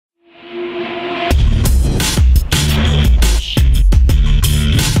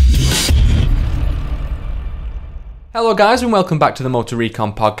Hello guys and welcome back to the Motor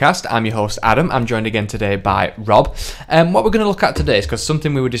Recon podcast. I'm your host Adam. I'm joined again today by Rob. What we're going to look at today is because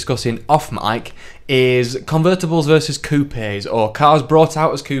something we were discussing off mic is convertibles versus coupes, or cars brought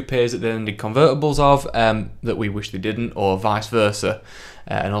out as coupes that they then did convertibles of that we wish they didn't, or vice versa.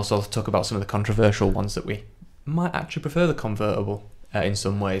 And also talk about some of the controversial ones that we might actually prefer the convertible in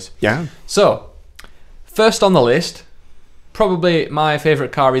some ways. Yeah. So, first on the list, probably my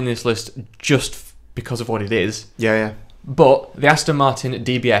favourite car in this list just because of what it is. Yeah. But the Aston Martin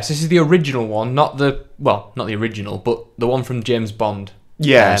DBS. This is the original one, not the original, but the one from James Bond.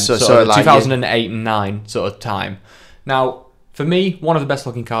 Yeah, so like 2008 and 9 sort of time. Now, for me, one of the best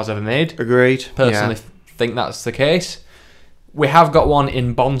looking cars ever made. Agreed. Personally, think that's the case. We have got one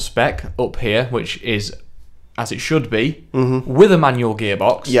in Bond spec up here, which is as it should be, with a manual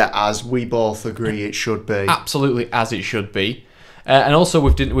gearbox. Yeah, as we both agree it should be. Absolutely as it should be. And also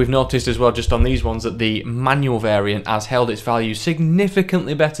we've noticed as well just on these ones that the manual variant has held its value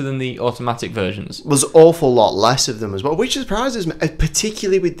significantly better than the automatic versions. There's an awful lot less of them as well, which surprises me,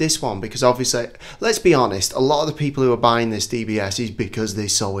 particularly with this one, because obviously, let's be honest, a lot of the people who are buying this DBS is because they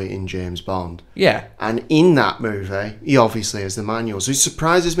saw it in James Bond. Yeah. And in that movie, he obviously has the manual. So it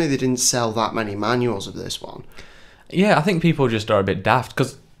surprises me they didn't sell that many manuals of this one. Yeah, I think people just are a bit daft,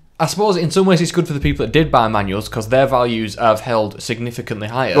 because I suppose in some ways it's good for the people that did buy manuals because their values have held significantly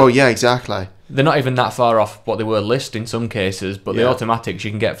higher. Oh, yeah, exactly. They're not even that far off what they were list in some cases, but the automatics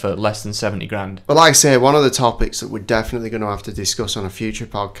you can get for less than 70 grand. But like I say, one of the topics that we're definitely going to have to discuss on a future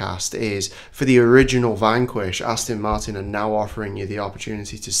podcast is for the original Vanquish, Aston Martin are now offering you the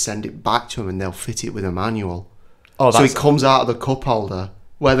opportunity to send it back to them and they'll fit it with a manual. Oh, so it comes out of the cup holder.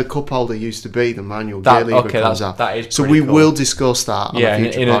 Where the cup holder used to be, the manual gear lever comes out. That is so we cool. will discuss that on a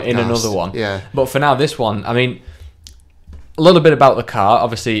future podcast. In another one. Yeah. But for now, this one, I mean, a little bit about the car.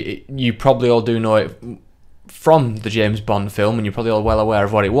 Obviously, you probably all do know it from the James Bond film, and you're probably all well aware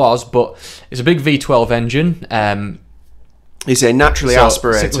of what it was, but it's a big V12 engine. It's a naturally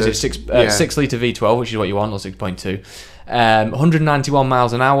aspirated. 6-litre V12, which is what you want, or 6.2. 191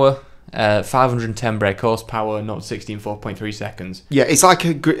 miles an hour. 510 brake horsepower, 0 to 60 in 4.3 seconds. Yeah, it's like,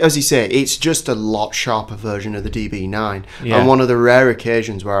 as you say, it's just a lot sharper version of the DB9. Yeah. And one of the rare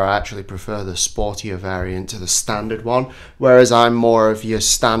occasions where I actually prefer the sportier variant to the standard one, whereas I'm more of your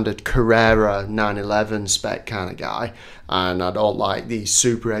standard Carrera 911 spec kind of guy, and I don't like the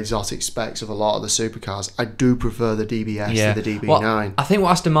super exotic specs of a lot of the supercars. I do prefer the DBS to the DB9. Well, I think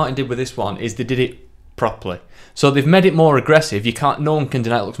what Aston Martin did with this one is they did it properly. So they've made it more aggressive. No one can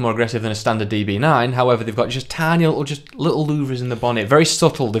deny it looks more aggressive than a standard DB9. However, they've got just tiny little louvers in the bonnet, very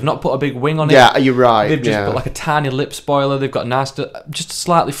subtle. They've not put a big wing on it. Yeah, you're right. They've just put like a tiny lip spoiler. They've got nice, just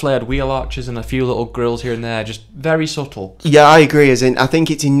slightly flared wheel arches and a few little grills here and there. Just very subtle. Yeah, I agree. As in, I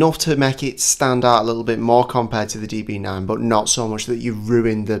think it's enough to make it stand out a little bit more compared to the DB9, but not so much that you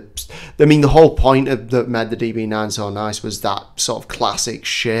ruin the. I mean, the whole point of that made the DB9 so nice was that sort of classic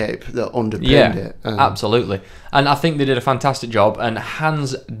shape that underpinned it. Absolutely. And I think they did a fantastic job, and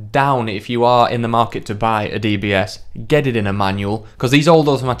hands down, if you are in the market to buy a DBS, get it in a manual, because these old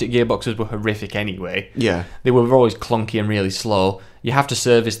automatic gearboxes were horrific anyway. Yeah. They were always clunky and really slow. You have to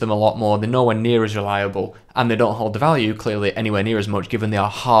service them a lot more. They're nowhere near as reliable, and they don't hold the value, clearly, anywhere near as much, given they are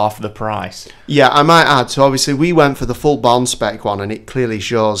half the price. Yeah, I might add, so obviously we went for the full Bond spec one, and it clearly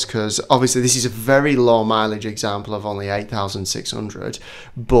shows, because obviously this is a very low mileage example of only 8,600,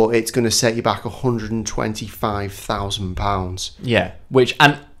 but it's going to set you back £125,000. Yeah,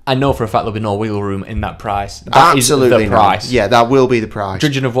 and I know for a fact there'll be no wheel room in that price. Absolutely is the price. Yeah, that will be the price.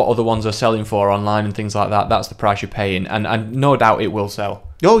 Judging of what other ones are selling for online and things like that, that's the price you're paying, and no doubt it will sell.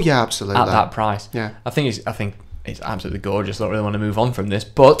 Oh yeah, absolutely. At that price. Yeah. I think it's absolutely gorgeous. I don't really want to move on from this,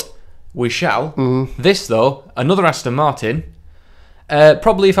 but we shall. This though, another Aston Martin.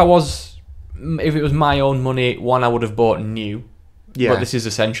 Probably if it was my own money, one I would have bought new. Yeah. But this is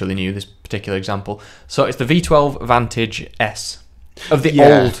essentially new, this particular example. So it's the V12 Vantage S. Of the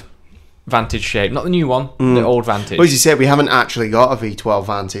old Vantage shape, not the new one, the old Vantage. Well, as you said, we haven't actually got a V12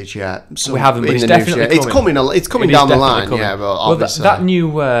 Vantage yet. So we haven't, but it's definitely coming. It's coming down the line, yeah. But obviously, that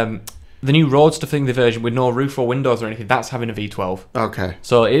new, the new Roadster thing, the version with no roof or windows or anything, that's having a V12. Okay.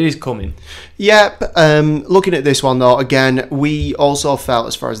 So it is coming. Yeah, looking at this one though, again, we also felt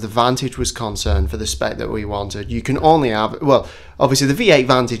as far as the Vantage was concerned for the spec that we wanted, you can only have, well, obviously the V8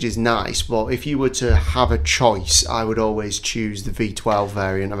 Vantage is nice, but if you were to have a choice, I would always choose the V12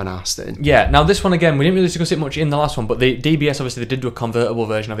 variant of an Aston. Yeah, now this one again, we didn't really discuss it much in the last one, but the DBS, obviously they did do a convertible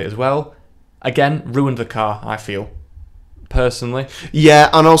version of it as well. Again, ruined the car, I feel. Personally, yeah,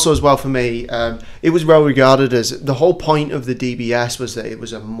 and also as well for me, it was well regarded as the whole point of the DBS was that it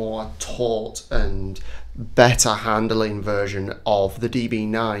was a more taut and better handling version of the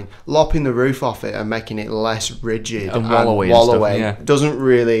DB9, lopping the roof off it and making it less rigid And wallowy and stuff, yeah. doesn't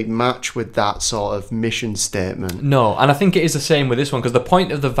really match with that sort of mission statement. No, and I think it is the same with this one, because the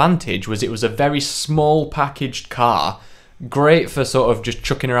point of the Vantage was it was a very small packaged car, great for sort of just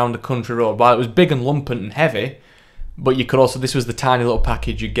chucking around the country road, while it was big and lumpant and heavy. But you could also, this was the tiny little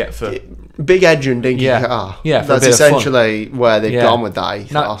package you'd get for... Big edge and dinky car. Yeah, for that's a bit essentially where they've gone with that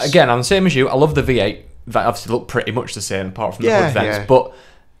ethos. Now, again, I'm the same as you. I love the V8. That obviously look pretty much the same, apart from the hood vents. Yeah. But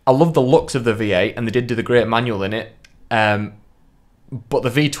I love the looks of the V8, and they did do the great manual in it. But the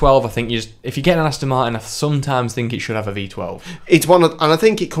V12, I think, if you get an Aston Martin, I sometimes think it should have a V12. It's and I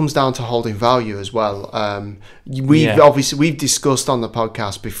think it comes down to holding value as well. We've discussed on the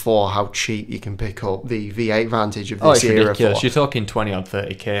podcast before how cheap you can pick up the V8 Vantage of this era. Ridiculous. You're talking 20 odd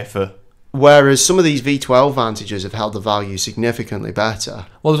 30k for. Whereas some of these V12 Vantages have held the value significantly better.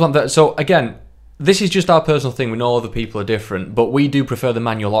 Well, there's one that. So again, this is just our personal thing. We know other people are different, but we do prefer the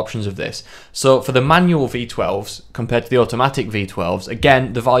manual options of this. So for the manual V12s compared to the automatic V12s,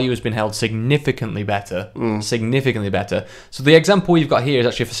 again, the value has been held significantly better. Significantly better. So the example you've got here is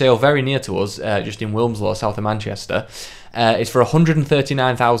actually for sale very near to us, just in Wilmslow, south of Manchester. It's for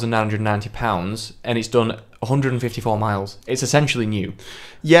 £139,990, and it's done 154 miles. It's essentially new.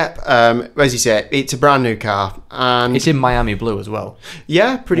 Yep, as you say, it's a brand new car, and it's in Miami blue as well.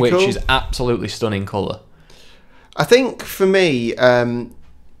 Yeah, pretty cool. Which is absolutely stunning colour. I think for me,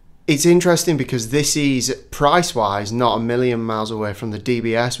 it's interesting because this is price-wise not a million miles away from the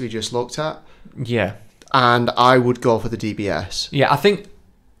DBS we just looked at. Yeah, and I would go for the DBS. Yeah, I think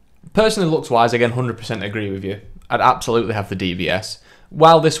personally, looks-wise, again, 100% agree with you. I'd absolutely have the DBS.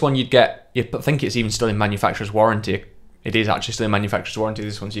 While this one I think it's even still in manufacturer's warranty. It is actually still in manufacturer's warranty,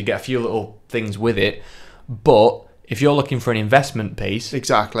 this one, so you get a few little things with it. But if you're looking for an investment piece,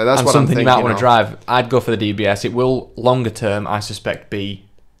 exactly, that's and what something I'm you might thinking want to drive, I'd go for the DBS. It will, longer term, I suspect, be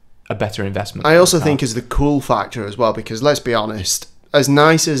a better investment. I also think is the cool factor as well, because let's be honest, as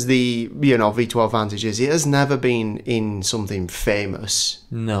nice as the V12 Vantage is, it has never been in something famous.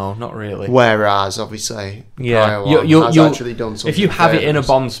 No, not really. Whereas, obviously, yeah, has actually done something. If you have famous. it in a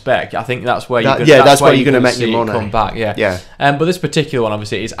bomb spec, I think that's where you're that's where you're going to make your money. Come back, yeah. But this particular one,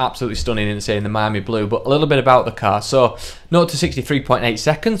 obviously, is absolutely stunning in the Miami blue. But a little bit about the car. So 0 to 63.8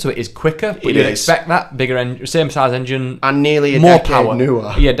 seconds, so it is quicker. But you'd expect that bigger same size engine, and nearly more decade power.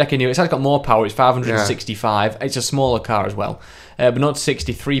 Newer. Yeah, decade newer. It's actually got more power. It's 565. It's a smaller car as well. But 0 to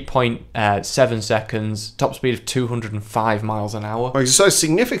 63.7 seconds, top speed of 205 miles an hour. So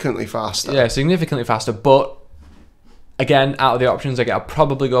significantly faster. Yeah, significantly faster. But again, out of the options, I'd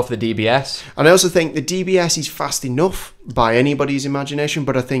probably go for the DBS. And I also think the DBS is fast enough by anybody's imagination,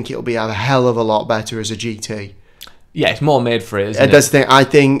 but I think it'll be a hell of a lot better as a GT. Yeah, it's more made for it, isn't it? That's the thing. I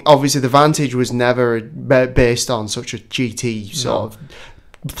think, obviously, the Vantage was never based on such a GT sort of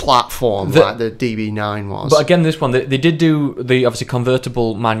platform like the DB9 was. But again, this one, they did do the obviously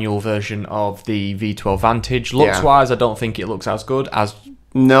convertible manual version of the V12 Vantage. Looks-wise, I don't think it looks as good as...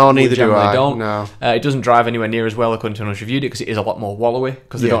 No, neither do I. Don't. No. It doesn't drive anywhere near as well according to when I reviewed it, because it is a lot more wallowy,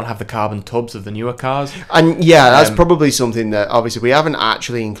 because they don't have the carbon tubs of the newer cars. And that's probably something that obviously we haven't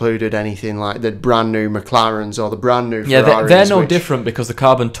actually included anything like the brand new McLarens or the brand new Ferraris. Yeah, they're no different, because the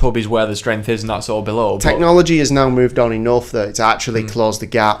carbon tub is where the strength is and that's all below. Technology has now moved on enough that it's actually closed the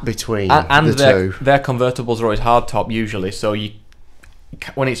gap between the two. Their convertibles are always hardtop usually, so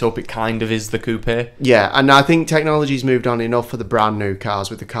when it's up, it kind of is the coupe. Yeah, and I think technology's moved on enough for the brand new cars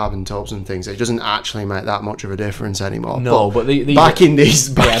with the carbon tubs and things. It doesn't actually make that much of a difference anymore. No, but back in those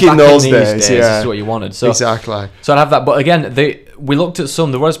days, this is what you wanted. So, exactly. So I'd have that. But again, we looked at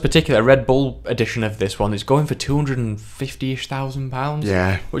some. There was particularly a Red Bull edition of this one. It's going for £250,000.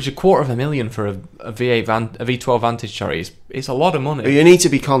 Yeah, which is $250,000 for a V12 Vantage. Sorry, it's a lot of money. But you need to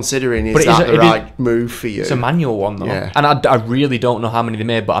be considering is that the right move for you? It's a manual one though, and I really don't know how many they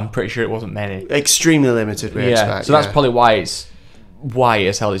made, but I'm pretty sure it wasn't many. Extremely limited, we expect. So that's probably why it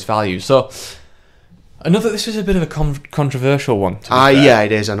has held its value. So this is a bit of a controversial one. Yeah,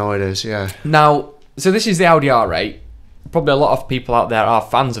 it is. I know it is. Yeah. Now, so this is the Audi R8. Probably a lot of people out there are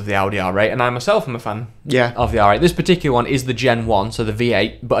fans of the Audi R8, and I myself am a fan of the R8. This particular one is the Gen 1, so the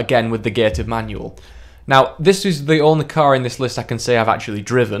V8, but again with the gated manual. Now, this is the only car in this list I can say I've actually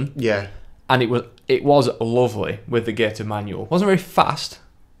driven. Yeah. And it was lovely with the gated manual. Wasn't very fast.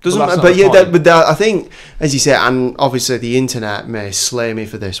 I think, as you say, and obviously the internet may slay me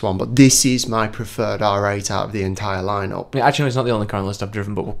for this one, but this is my preferred R8 out of the entire lineup. Yeah, actually, it's not the only car on the list I've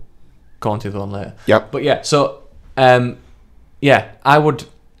driven, but we'll go on to the one later. Yep. But yeah, so I would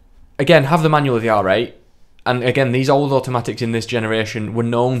again have the manual of the R8. And again, these old automatics in this generation were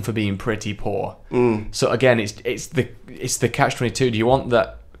known for being pretty poor. So again, it's the catch-22. Do you want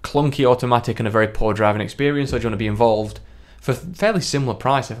that clunky automatic and a very poor driving experience, or do you want to be involved for fairly similar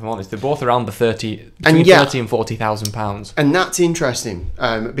price? If I'm honest, they're both around the 30 and 40,000 pounds. And that's interesting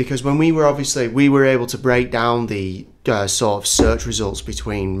because when we were able to break down the sort of search results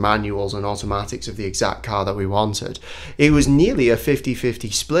between manuals and automatics of the exact car that we wanted. It was nearly a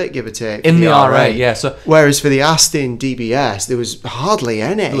 50-50 split, give or take, in the R8. Yeah. So whereas for the Aston DBS, there was hardly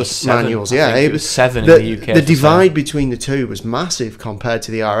any manuals. Yeah, it was 7 in the UK. The divide between the two was massive compared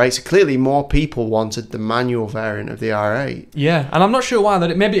to the R8. So clearly, more people wanted the manual variant of the R8. Yeah, and I'm not sure why.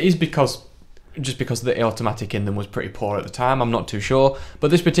 Maybe it is because the automatic in them was pretty poor at the time. I'm not too sure.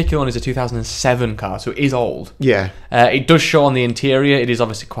 But this particular one is a 2007 car, so it is old. Yeah. It does show on the interior. It is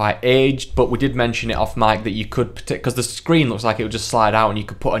obviously quite aged, but we did mention it off mic that you could, because the screen looks like it would just slide out and you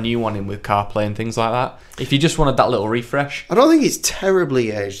could put a new one in with CarPlay and things like that. If you just wanted that little refresh. I don't think it's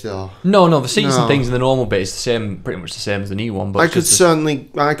terribly aged, though. No, the seats and things in the normal bit is pretty much the same as the new one. But I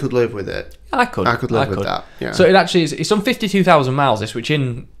could live with it. I could live with that. Yeah. So it actually is. It's on 52,000 miles. This, which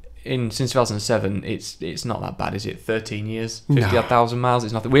since 2007, it's not that bad, is it? 13 years, 50,000 miles.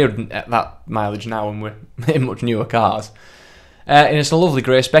 It's nothing. We're at that mileage now, and we're in much newer cars. And it's a lovely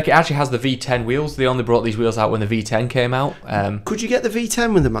grey spec. It actually has the V10 wheels. They only brought these wheels out when the V10 came out. Could you get the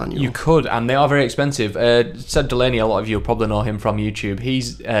V10 with the manual? You could, and they are very expensive. Said Delaney, a lot of you will probably know him from YouTube.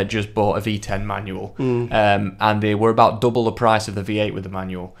 He's just bought a V10 manual, and they were about double the price of the V8 with the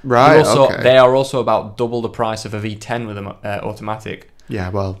manual. Right. They are also about double the price of a V10 with an automatic. Yeah,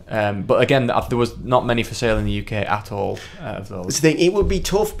 well... but again, there was not many for sale in the UK at all of those. That's the thing, it would be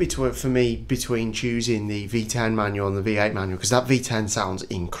tough for me between choosing the V10 manual and the V8 manual, because that V10 sounds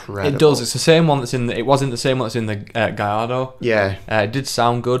incredible. It does. It's the same one that's in the... It wasn't the same one that's in the Gallardo. Yeah. It did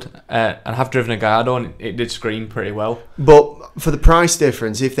sound good. And I have driven a Gallardo, and it did scream pretty well. But for the price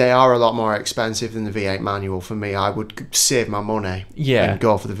difference, if they are a lot more expensive than the V8 manual, for me, I would save my money and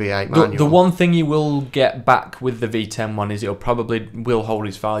go for the V8 manual. The one thing you will get back with the V10 one is it'll probably hold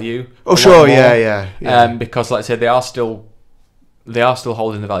its value. Oh, sure, yeah. Because, like I said, they are still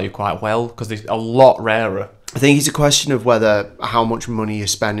holding the value quite well, because they're a lot rarer. I think it's a question of how much money you're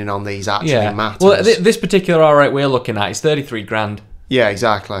spending on these actually matters. Well, this particular R8 we're looking at is 33 grand. Yeah,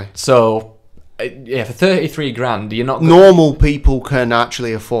 exactly. So, yeah, for 33 grand, you're not... Normal people can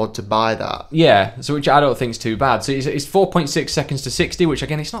actually afford to buy that. Yeah, so which I don't think is too bad. So it's 4.6 seconds to 60, which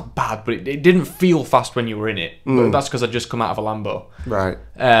again, it's not bad, but it didn't feel fast when you were in it. But that's because I'd just come out of a Lambo. Right.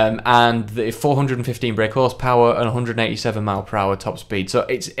 And the 415 brake horsepower and 187 mile per hour top speed. So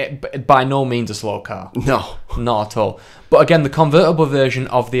it's by no means a slow car. No. Not at all. But again, the convertible version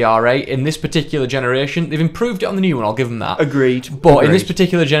of the R8 in this particular generation, they've improved it on the new one, I'll give them that. Agreed. But in this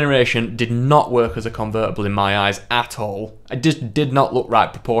particular generation, did not work as a convertible in my eyes at all. It just did not look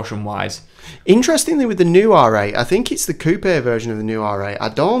right proportion-wise. Interestingly, with the new R8, I think it's the coupe version of the new R8. I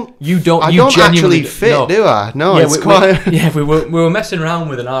don't genuinely actually fit, do I? No, yeah, it's quite... we were messing around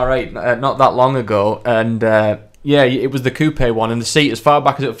with an R8 not that long ago, and... yeah, it was the coupe one, and the seat, as far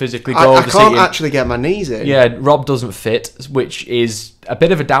back as it'll physically go... I can't actually get my knees in. Yeah, Rob doesn't fit, which is a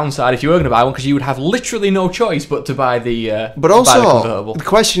bit of a downside if you were going to buy one, because you would have literally no choice but to buy the But also, convertible. The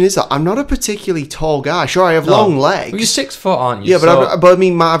question is that I'm not a particularly tall guy. Sure, I have long legs. Well, you're 6 foot, aren't you? Yeah, but I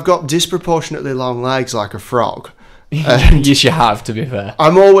mean, I've got disproportionately long legs like a frog. Yes, you have, to be fair.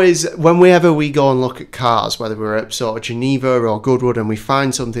 I'm always, whenever we go and look at cars, whether we're at sort of Geneva or Goodwood, and we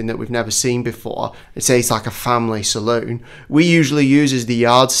find something that we've never seen before, say it's like a family saloon, we usually use as the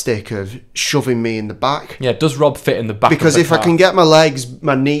yardstick of shoving me in the back. Yeah, does Rob fit in the back because of the if car? I can get my legs,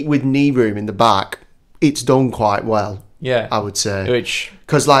 with knee room in the back, it's done quite well. Yeah. I would say.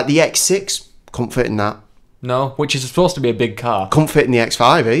 Because like the X6 couldn't fit in that. No, which is supposed to be a big car. Couldn't fit in the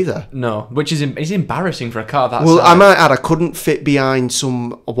X5 either. No, which is embarrassing for a car that size. Well, I might add, I couldn't fit behind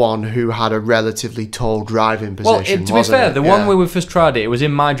someone who had a relatively tall driving position. Well, to be fair, the one where we first tried it was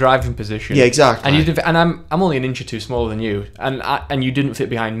in my driving position. Yeah, exactly. And I'm only an inch or two smaller than you, and you didn't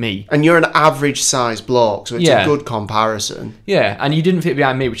fit behind me. And you're an average sized bloke, so it's a good comparison. Yeah, and you didn't fit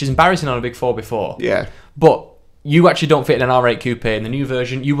behind me, which is embarrassing on a big 4x4. Yeah. But you actually don't fit in an R8 coupe in the new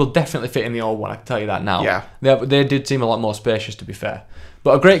version. You will definitely fit in the old one, I can tell you that now. Yeah. They did seem a lot more spacious, to be fair.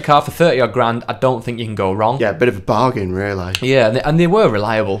 But a great car for 30 odd grand, I don't think you can go wrong. Yeah, a bit of a bargain, really. Yeah, and they were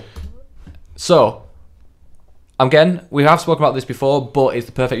reliable. So, again, we have spoken about this before, but it's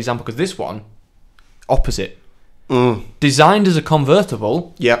the perfect example, because this one, opposite. Designed as a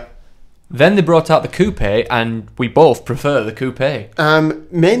convertible. Yep. Then they brought out the coupe, and we both prefer the coupe.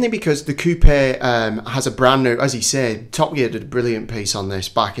 Mainly because the coupe has a brand new, as he said, Top Gear did a brilliant piece on this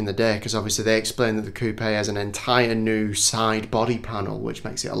back in the day, because obviously they explained that the coupe has an entire new side body panel, which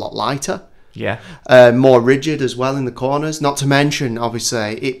makes it a lot lighter. Yeah. More rigid as well in the corners. Not to mention,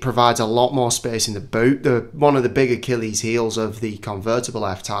 obviously, it provides a lot more space in the boot. One of the big Achilles heels of the convertible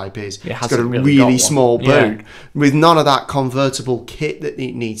F-Type is it's got a really small boot with none of that convertible kit that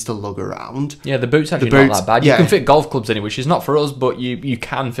it needs to lug around. Yeah, the boot's actually not that bad. You can fit golf clubs in it, which is not for us, but you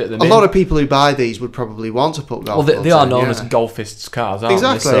can fit them in. A lot of people who buy these would probably want to put golf clubs in. They are known as golfists' cars, aren't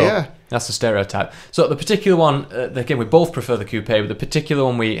they? Exactly, yeah. That's the stereotype. So the particular one, again, we both prefer the coupe, but the particular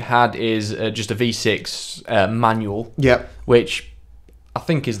one we had is just a V6 manual, which I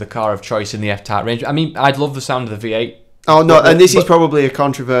think is the car of choice in the F-Type range. I mean, I'd love the sound of the V8. Oh, no, and this is probably a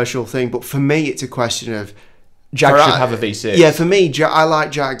controversial thing, but for me, it's a question of... Jag should have a V6. Yeah, for me, I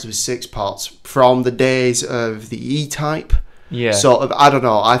like Jags with 6 pots from the days of the E-Type. Yeah. Sort of, I don't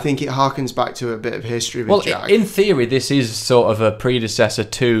know. I think it harkens back to a bit of history with Jag. In theory, this is sort of a predecessor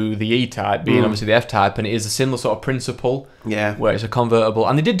to the E-Type, being obviously the F-Type, and it is a similar sort of principle. Yeah. Where it's a convertible.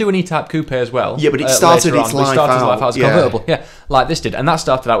 And they did do an E-Type coupe as well. Yeah, but it started its life out as a convertible. Yeah, like this did. And that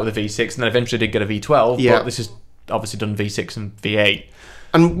started out with a V6, and then eventually did get a V12. Yeah. But this is obviously done V6 and V8.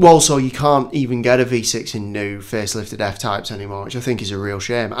 And also, you can't even get a V6 in new facelifted F-Types anymore, which I think is a real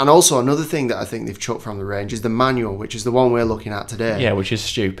shame. And also, another thing that I think they've chucked from the range is the manual, which is the one we're looking at today. Yeah, which is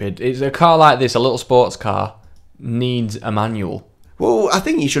stupid. It's a car like this, a little sports car, needs a manual. Well, I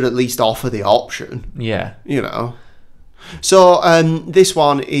think you should at least offer the option. Yeah. You know. So, this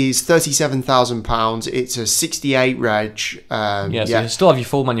one is £37,000. It's a 68 reg. So you still have your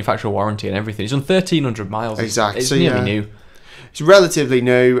full manufacturer warranty and everything. It's on 1,300 miles. Exactly. It's nearly new. It's relatively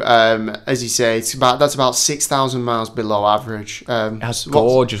new, as you say. That's about 6,000 miles below average. It has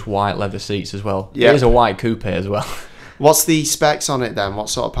gorgeous white leather seats as well. Yeah. It is a white coupe as well. What's the specs on it then? What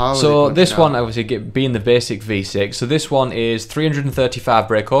sort of power? So this one, obviously, being the basic V6. So this one is 335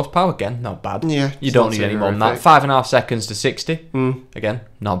 brake horsepower. Again, not bad. Yeah, you don't need any more than that. 5.5 seconds to 60. Again,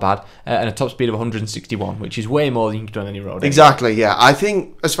 not bad. And a top speed of 161, which is way more than you can do on any road. Exactly. Yeah, I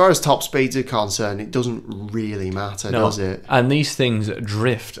think as far as top speeds are concerned, it doesn't really matter, does it? And these things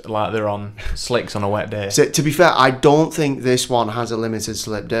drift like they're on slicks on a wet day. So to be fair, I don't think this one has a limited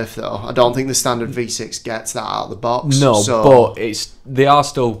slip diff though. I don't think the standard V6 gets that out of the box. No. But they are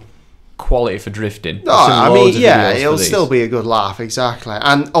still quality for drifting. No, I mean, yeah, it'll still be a good laugh, exactly.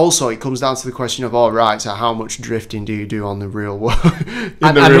 And also, it comes down to the question of, so how much drifting do you do on the real world?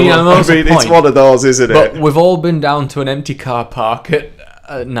 It's one of those, isn't it? But we've all been down to an empty car park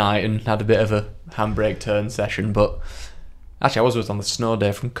at night and had a bit of a handbrake turn session. But actually, I was on the snow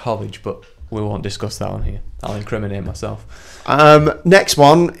day from college, but we won't discuss that on here. I'll incriminate myself. Next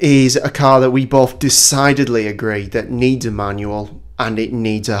one is a car that we both decidedly agree that needs a manual and it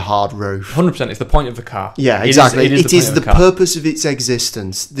needs a hard roof. 100%. It's the point of the car. Yeah, exactly. It is the purpose of its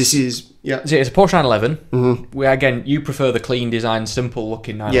existence. This is... Yeah. So it's a Porsche 911. Again, you prefer the clean design, simple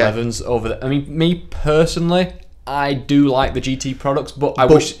looking 911s over the... I mean, me personally, I do like the GT products, but I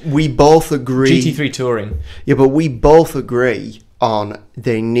wish... We both agree... GT3 Touring. Yeah, but we both agree on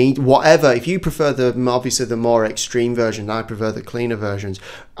they need whatever. If you prefer obviously the more extreme version, I prefer the cleaner versions.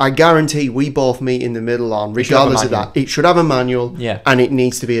 I guarantee we both meet in the middle on, regardless of that, it should have a manual, and it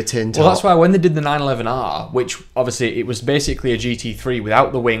needs to be a tin top. Well, that's why when they did the 911R, which obviously it was basically a GT3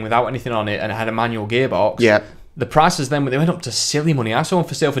 without the wing, without anything on it, and it had a manual gearbox. Yeah. The prices then they went up to silly money. I saw one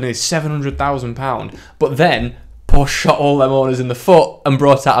for sale for nearly £700,000, but then Porsche shot all them owners in the foot and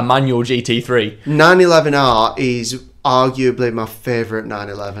brought out a manual GT3. 911R is arguably my favourite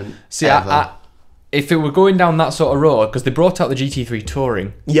 911 ever. If it were going down that sort of road, because they brought out the GT3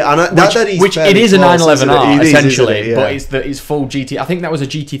 Touring, which it is a 911R essentially, but it's full GT. I think that was a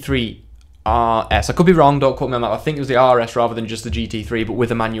GT3 RS. I could be wrong. Don't quote me on that. I think it was the RS rather than just the GT3, but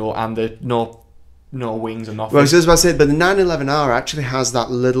with a manual and the no wings and nothing. Well, I was about to say, but the 911R actually has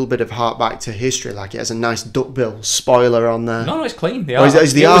that little bit of heart back to history. Like it has a nice duckbill spoiler on there. No, it's clean. It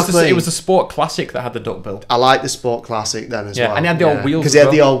was the Sport Classic that had the duckbill. I like the Sport Classic then as well. And it had the old wheels. Because it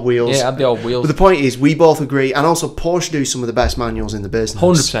had the old wheels. Yeah, it had the old wheels. But the point is, we both agree, and also Porsche do some of the best manuals in the business.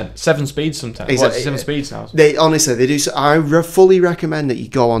 100%. 7 speeds sometimes. Exactly. 7 speeds now. They do. I fully recommend that you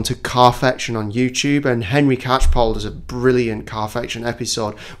go onto Carfection on YouTube, and Henry Catchpole does a brilliant Carfection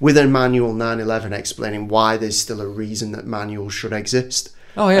episode with a manual 911 explaining why there's still a reason that manuals should exist.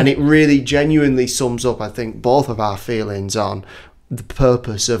 Oh yeah. And it really genuinely sums up, I think, both of our feelings on the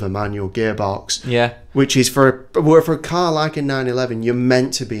purpose of a manual gearbox. Yeah. Which is for a car like a 911, you're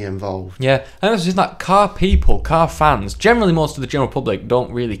meant to be involved. Yeah. And it's just that car people, car fans, generally most of the general public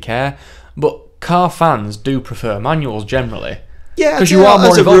don't really care. but car fans do prefer manuals generally. Yeah, because you are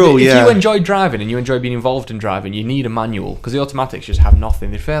more involved. If you enjoy driving and you enjoy being involved in driving, you need a manual, because the automatics just have nothing.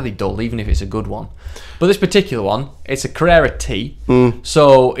 They're fairly dull, even if it's a good one. But this particular one, it's a Carrera T,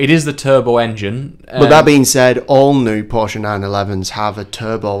 so it is the turbo engine. But that being said, all new Porsche 911s have a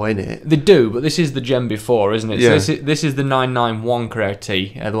turbo in it. They do, but this is the gen before, isn't it? Yeah. So this is the 991 Carrera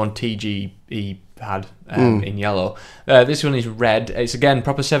T, the one TGE had in yellow. This one is red. It's again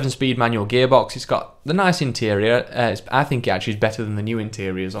proper 7-speed manual gearbox. It's got the nice interior. I think it actually is better than the new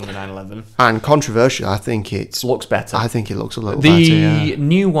interiors on the 911. And controversial, I think it looks better. I think it looks a little better. The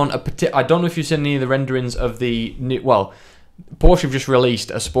new one, I don't know if you've seen any of the renderings of the new. Well, Porsche have just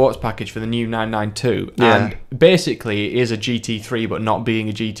released a sports package for the new 992, and basically it is a GT3, but not being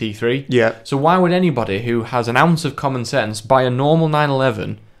a GT3. Yeah. So why would anybody who has an ounce of common sense buy a normal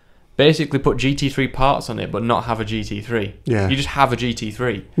 911? Basically put GT3 parts on it, but not have a GT3. Yeah. You just have a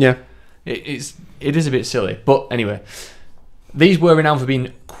GT3. Yeah. It is a bit silly. But anyway, these were renowned for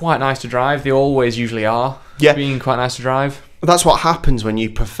being quite nice to drive. They always usually are. Yeah. Being quite nice to drive. That's what happens when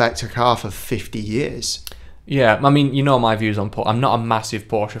you perfect a car for 50 years. Yeah. I mean, you know my views on Porsche. I'm not a massive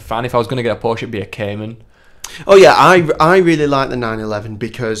Porsche fan. If I was going to get a Porsche, it'd be a Cayman. Oh yeah, I really like the 911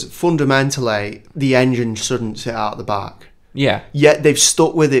 because fundamentally the engine shouldn't sit out the back. Yeah. Yet they've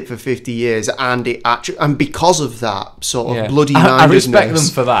stuck with it for 50 years, and because of that sort of bloody mindedness, I respect them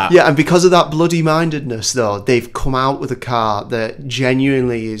for that. Yeah, and because of that bloody mindedness, though, they've come out with a car that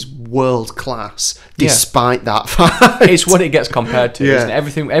genuinely is world class, despite that fact. It's what it gets compared to, isn't it?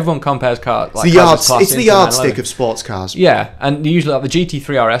 Everyone compares cars. Like it's the yardstick of sports cars. Yeah, and usually like the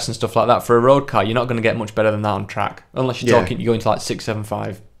GT3 RS and stuff like that for a road car, you're not going to get much better than that on track, unless you're going to like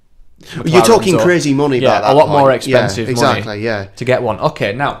 675. You're talking crazy money about that. A lot more expensive money to get one.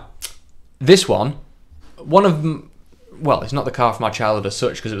 Okay, now, this one of them, well, it's not the car for my childhood as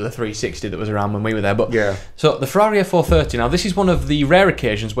such, because it was a 360 that was around when we were there, but so the Ferrari F430, now this is one of the rare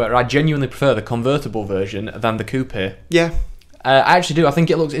occasions where I genuinely prefer the convertible version than the coupe. Yeah. I actually do. I think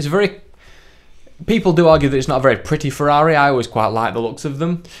it's a very... People do argue that it's not a very pretty Ferrari. I always quite like the looks of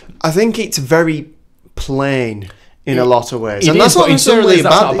them. I think it's very plain in a lot of ways, and that's not necessarily a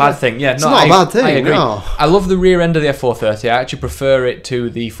bad thing. Yeah, it's not a bad thing. I agree. No. I love the rear end of the F430. I actually prefer it to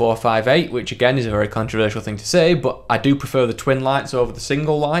the 458, which again is a very controversial thing to say, but I do prefer the twin lights over the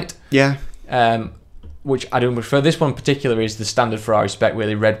single light. Yeah. Which I do prefer. This one in particular is the standard Ferrari spec,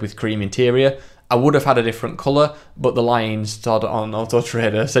 really red with cream interior. I would have had a different colour, but the lines on Auto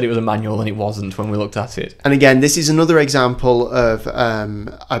Trader said it was a manual, and it wasn't when we looked at it. And again, this is another example of a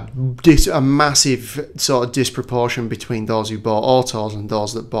massive sort of disproportion between those who bought autos and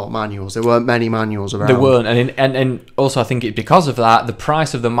those that bought manuals. There weren't many manuals around. There weren't, and also I think it's because of that, the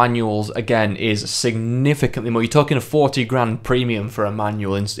price of the manuals, again, is significantly more. You're talking a 40 grand premium for a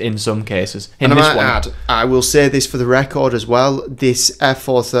manual in some cases. And I might add, I will say this for the record as well, this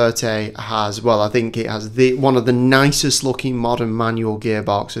F430 has, well, I think it has one of the nicest looking modern manual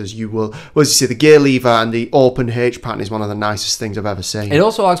gearboxes you will. Well, as you see, the gear lever and the open H pattern is one of the nicest things I've ever seen. It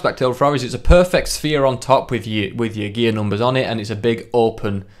also harks back to old Ferraris. It's a perfect sphere on top with your gear numbers on it, and it's a big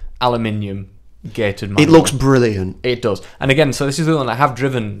open aluminium gated manual. It looks brilliant. It does. And again, so this is the one I have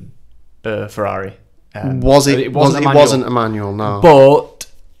driven Ferrari. It wasn't a manual, no. But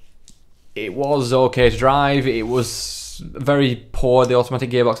it was okay to drive. It was very poor, the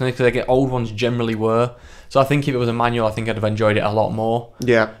automatic gearbox, and because old ones generally were. So I think if it was a manual, I think I'd have enjoyed it a lot more.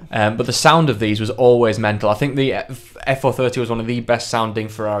 Yeah. But the sound of these was always mental. I think the F430 was one of the best sounding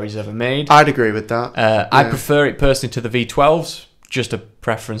Ferraris ever made. I'd agree with that. I prefer it personally to the V12s, just a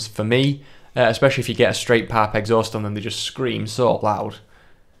preference for me, especially if you get a straight pipe exhaust on them, they just scream so loud.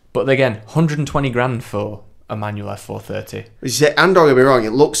 But again, 120 grand for a manual F430. And don't get me wrong,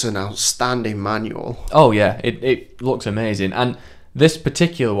 it looks an outstanding manual. Oh yeah, it looks amazing. And this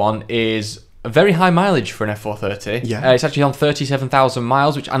particular one is a very high mileage for an F430. Yeah. It's actually on 37,000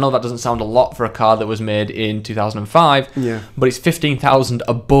 miles, which I know that doesn't sound a lot for a car that was made in 2005. Yeah. But it's 15,000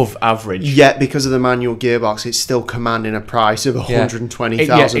 above average. Yet, because of the manual gearbox, it's still commanding a price of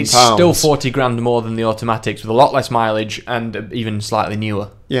 £120,000. It's still 40 grand more than the automatics, with a lot less mileage and even slightly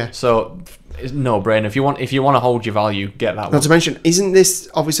newer. Yeah. So it's no brainer. If you want to hold your value, get that one. Not to mention, isn't this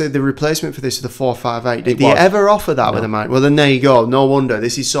obviously the replacement for this is the 458? Did they ever offer that with a manual? Well, then there you go. No wonder.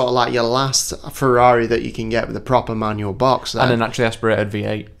 This is sort of like your last Ferrari that you can get with a proper manual box. Then. And a naturally aspirated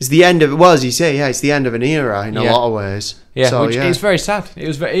V8. It's the end of, well, as you say, it's the end of an era in a lot of ways. Yeah, so, which is very sad. It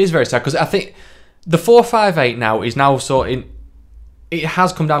is very sad, because I think the 458 now is now it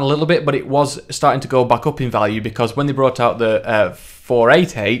has come down a little bit, but it was starting to go back up in value, because when they brought out the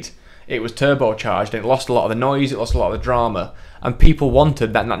 488, it was turbocharged, and it lost a lot of the noise, it lost a lot of the drama, and people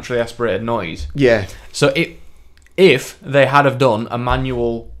wanted that naturally aspirated noise. Yeah. So if they had have done a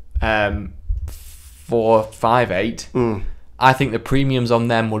manual 458, I think the premiums on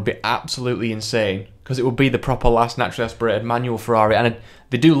them would be absolutely insane, because it would be the proper last naturally aspirated manual Ferrari, and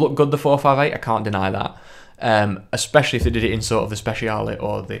they do look good, the 458. I can't deny that, especially if they did it in sort of the Speciale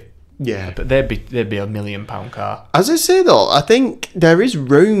or the. Yeah, but they'd be £1 million car. As I say though, I think there is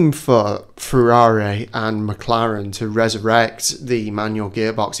room for Ferrari and McLaren to resurrect the manual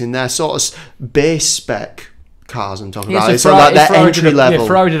gearbox in their sort of base spec cars. I'm talking about. So like their entry level. Yeah,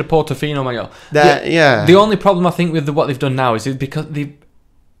 Ferrari did a Portofino manual. Yeah. The only problem I think with what they've done now is because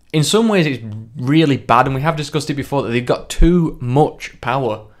in some ways it's really bad, and we have discussed it before, that they've got too much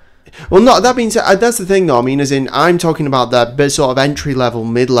power. Well, no, that means that's the thing, though. I mean, as in, I'm talking about that sort of entry level,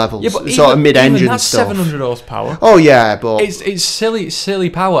 mid level, sort of mid engine that's stuff. 700 horsepower. Oh yeah, but it's silly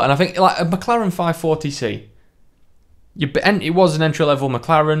power, and I think like a McLaren 540C. It was an entry level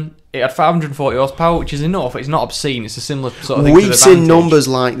McLaren. It had 540 horsepower, which is enough. It's not obscene. It's a similar sort of thing. We've seen numbers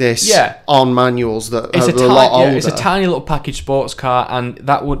like this on manuals that are a lot older. It's a tiny little package sports car, and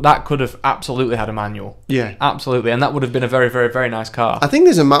that could have absolutely had a manual. Yeah, absolutely, and that would have been a very, very, very nice car. I think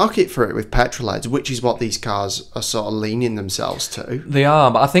there's a market for it with petrol heads, which is what these cars are sort of leaning themselves to. They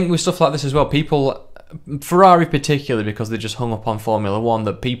are, but I think with stuff like this as well, people. Ferrari particularly, because they just hung up on Formula 1,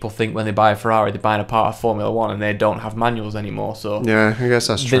 that people think when they buy a Ferrari they're buying a part of Formula 1 and they don't have manuals anymore, so yeah, I guess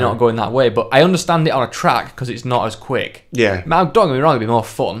that's true. They're not going that way, but I understand it on a track because it's not as quick. Yeah. Now, don't get me wrong, it'd be more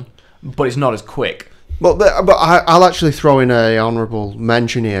fun, but it's not as quick. But I'll actually throw in a honourable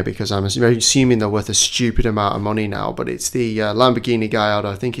mention here, because I'm assuming they're worth a stupid amount of money now. But it's the Lamborghini Gallardo.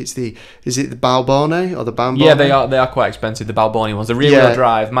 I think is it the Balbone or the Bambone? Yeah, they are quite expensive. The Balboni ones, the rear-wheel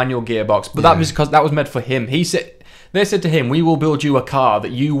drive, manual gearbox. But that was because that was made for him. They said to him, "We will build you a car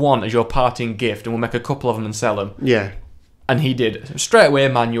that you want as your parting gift, and we'll make a couple of them and sell them." Yeah. And he did straight away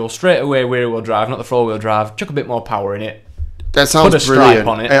manual, straight away rear-wheel drive, not the four-wheel drive. Chuck a bit more power in it. That sounds Put a stripe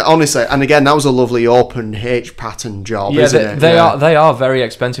on it. Honestly, and again, that was a lovely open H pattern job, isn't it? They are very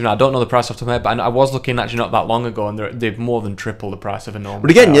expensive now. I don't know the price off the top of my head, but I was looking actually not that long ago, and they've more than tripled the price of a normal.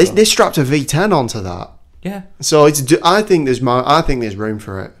 But again, they strapped a V10 onto that. Yeah. So I think there's room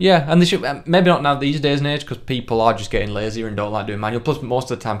for it. Yeah, and they should maybe not now these days and age, because people are just getting lazier and don't like doing manual. Plus, most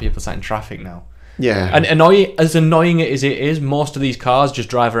of the time, people are sat in traffic now. Yeah. And as annoying as it is, most of these cars just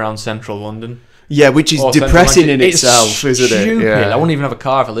drive around central London. Yeah, which is depressing in itself, isn't it? Yeah. I wouldn't even have a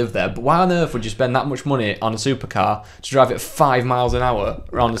car if I lived there. But why on earth would you spend that much money on a supercar to drive it at 5 miles an hour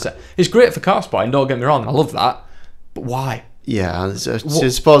around the set? It's great for car spotting, don't get me wrong. I love that. But why? Yeah, I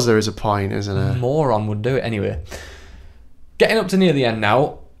suppose there is a point, isn't it? Moron would do it anyway. Getting up to near the end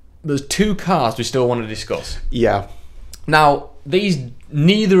now, there's 2 cars we still want to discuss. Yeah. Now,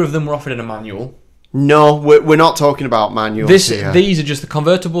 neither of them were offered in a manual. No, we're not talking about manuals here. These are just the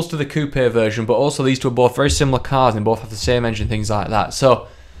convertibles to the coupe version, but also these two are both very similar cars and both have the same engine, things like that. So,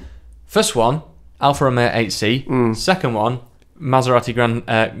 first one, Alfa Romeo 8C. Second one, Maserati Gran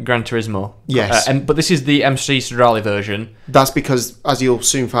Turismo. Yes. But this is the MC Stradale version. That's because, as you'll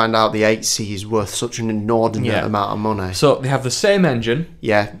soon find out, the 8C is worth such an inordinate amount of money. So, they have the same engine.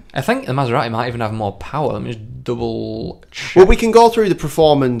 Yeah. I think the Maserati might even have more power. Let me just double check. Well, we can go through the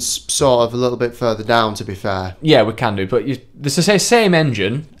performance sort of a little bit further down, to be fair. Yeah, we can do. But this is the same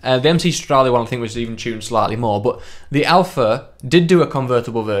engine. The MC Stradale one, I think, was even tuned slightly more. But the Alfa did do a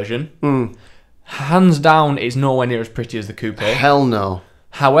convertible version. Hands down, it's nowhere near as pretty as the coupe. Hell no.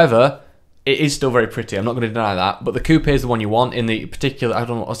 However, it is still very pretty. I'm not going to deny that. But the coupe is the one you want in the particular. I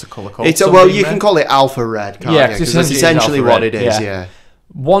don't know what's the colour called. You can call it Alpha Red, can't you? Because that's essentially what it is. Yeah.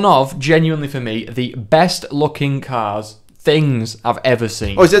 One of, genuinely for me, the best looking things I've ever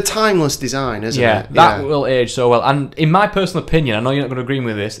seen. Oh, it's a timeless design, isn't it? Yeah, that will age so well. And in my personal opinion, I know you're not going to agree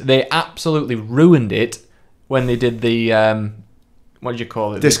with this, they absolutely ruined it when they did the. What do you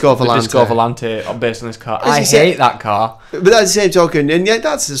call it? Disco Volante. The Disco Volante based on this car. I hate that car. But that's the same token, and yet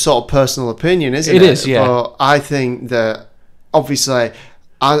that's a sort of personal opinion, isn't it? It is, yeah. But I think that, obviously,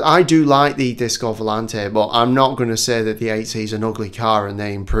 I do like the Disco Volante, but I'm not going to say that the 8C is an ugly car and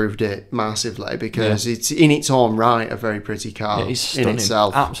they improved it massively, because it's in its own right a very pretty car in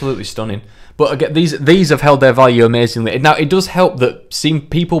itself. Absolutely stunning. But again, these have held their value amazingly. Now, it does help that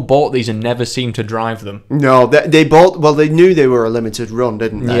people bought these and never seemed to drive them. No, they bought. Well, they knew they were a limited run,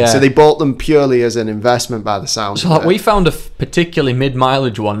 didn't they? Yeah. So they bought them purely as an investment by the sound of it. So we found a particularly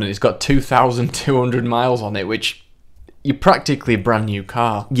mid-mileage one, and it's got 2,200 miles on it, which you're practically a brand new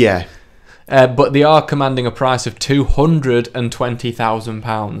car. Yeah. but they are commanding a price of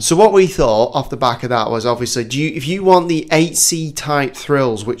 £220,000. So what we thought off the back of that was, obviously, if you want the 8C type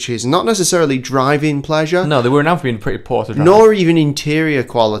thrills, which is not necessarily driving pleasure, No, they were now being pretty poor to drive. nor even interior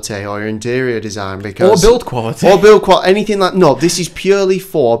quality or interior design, Or because build quality. anything like, no, this is purely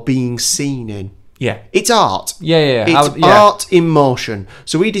for being seen in. Yeah. It's art. Yeah. It's art in motion.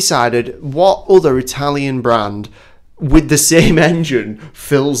 So we decided, what other Italian brand with the same engine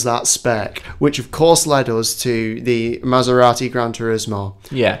fills that spec, which of course led us to the Maserati Gran Turismo.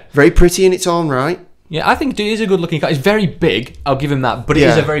 Yeah. Very pretty in its own right. Yeah, I think it is a good looking car. It's very big, I'll give him that, but it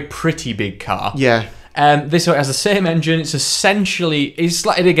is a very pretty big car. Yeah. This one has the same engine. It's essentially,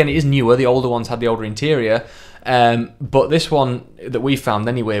 again, it is newer. The older ones had the older interior. But this one that we found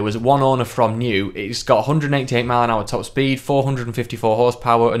anyway was one owner from new. It's got 188 mile an hour top speed, 454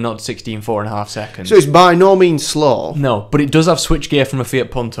 horsepower, and 0 to 60 in 4.5 seconds. So it's by no means slow. No, but it does have switchgear from a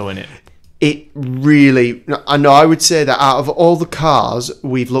Fiat Punto in it. It really, I know, I would say that out of all the cars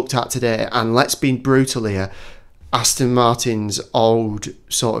we've looked at today, and let's be brutal here, Aston Martin's old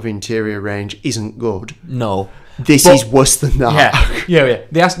sort of interior range isn't good. No. This is worse than that. Yeah.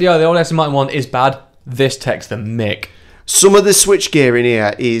 The old Aston Martin one is bad. This takes the mick. Some of the switchgear in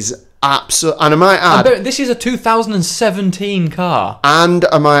here is absolute, and I might add, this is a 2017 car. and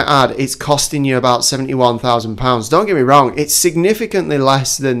I might add, it's costing you about £71,000. Don't get me wrong, it's significantly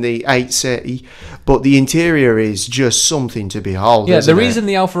less than the 8C, but the interior is just something to behold. Yeah, isn't the it? reason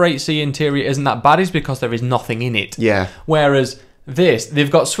the Alfa 8C interior isn't that bad is because there is nothing in it. Yeah. Whereas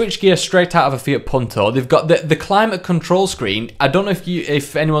they've got switchgear straight out of a Fiat Punto. They've got the climate control screen. I don't know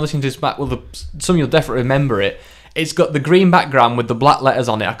if anyone listening to this back, some of you'll definitely remember it. It's got the green background with the black letters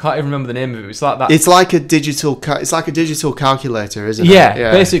on it. I can't even remember the name of it. It's like that. It's like a digital calculator, isn't it?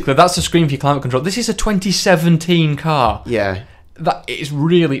 Yeah, basically that's the screen for your climate control. This is a 2017 car. Yeah. That is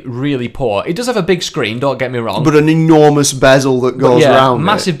really, really poor. It does have a big screen, don't get me wrong. But an enormous bezel that goes around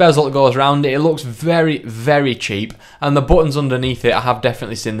massive bezel that goes around it. It looks very, very cheap. And the buttons underneath it, I have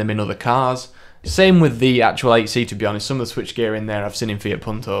definitely seen them in other cars. Same with the actual 8C, to be honest. Some of the switchgear in there I've seen in Fiat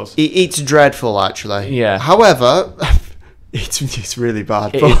Puntos. It's dreadful, actually. Yeah. However, it's really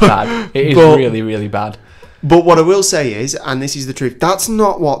bad. It is bad. It is really, really bad. But what I will say is, and this is the truth, that's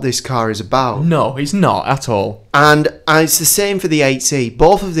not what this car is about. No, it's not at all. And it's the same for the 8C.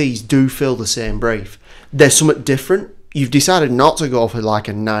 Both of these do fill the same brief. They're somewhat different. You've decided not to go for like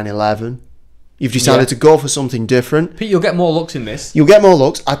a 911. You've decided to go for something different. Pete, you'll get more looks in this. You'll get more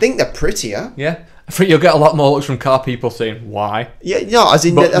looks. I think they're prettier. Yeah. I think you'll get a lot more looks from car people saying, why? Yeah, no, as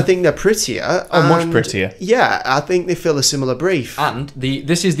in, I think they're prettier. Oh, much prettier. Yeah, I think they fill a similar brief. And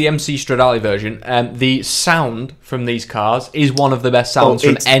this is the MC Stradale version. The sound from these cars is one of the best sounds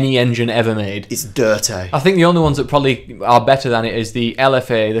from any engine ever made. It's dirty. I think the only ones that probably are better than it is the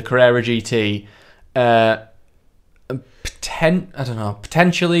LFA, the Carrera GT,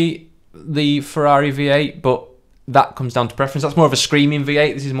 potentially the Ferrari V8, but that comes down to preference. That's more of a screaming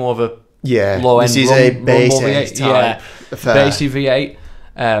V8. This is more of a low end. This is a base type affair. Basey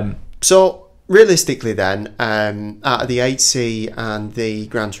V8. So realistically, then, out of the 8C and the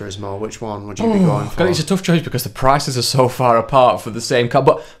Gran Turismo, which one would you be going for? God, it's a tough choice because the prices are so far apart for the same car.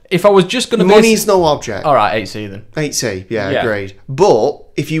 But if I was just going to, money's no object. All right, 8C then. 8C, yeah, agreed. But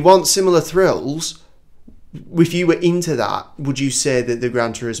if you want similar thrills, if you were into that, would you say that the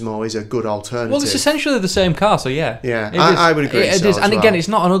Gran Turismo is a good alternative? Well, it's essentially the same car, so yeah. Yeah, I would agree. It is, and again, it's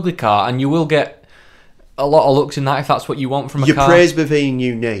not an ugly car, and you will get a lot of looks in that if that's what you want from a car. You're praised for being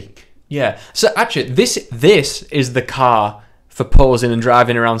unique. Yeah. So actually, this is the car for posing and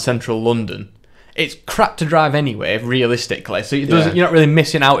driving around central London. It's crap to drive anyway, realistically. So you're not really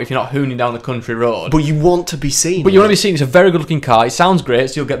missing out if you're not hooning down the country road. But you want to be seen. But you want to be seen. It's a very good-looking car. It sounds great,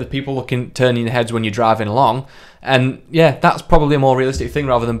 so you'll get the people turning their heads when you're driving along. And yeah, that's probably a more realistic thing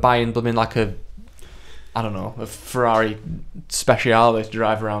rather than buying like a Ferrari Speciale to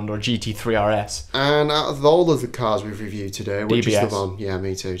drive around or GT3 RS. And out of all of the cars we've reviewed today, which is the one? Yeah,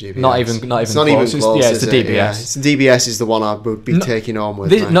 me too. DBS. Not even close. It's the DBS. Yeah. DBS is the one I would be taking on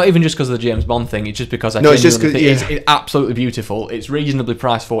with. Not even just because of the James Bond thing. It's just because it's absolutely beautiful. It's reasonably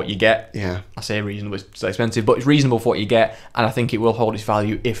priced for what you get. Yeah, I say reasonably, it's expensive, but it's reasonable for what you get, and I think it will hold its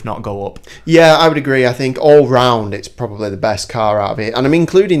value if not go up. Yeah, I would agree. I think all round it's probably the best car out of it, and I'm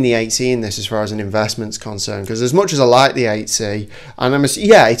including the 8C in this as far as an investment's concerned, because as much as I like the 8C, and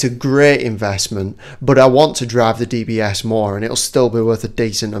it's a great investment, but I want to drive the DBS more, and it'll still be worth a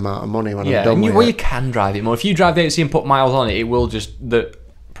decent amount of money when I'm done with it. You can drive it more. If you drive the 8C and put miles on it, it will just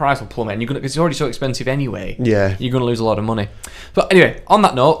price will plummet, and it's already so expensive anyway. Yeah. You're going to lose a lot of money. But anyway, on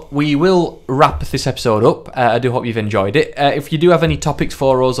that note, we will wrap this episode up. I do hope you've enjoyed it. If you do have any topics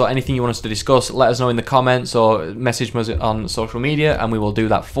for us or anything you want us to discuss, let us know in the comments or message us on social media, and we will do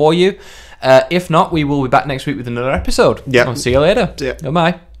that for you. If not, we will be back next week with another episode. Yeah. I'll see you later. Yeah.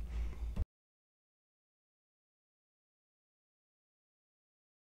 Bye.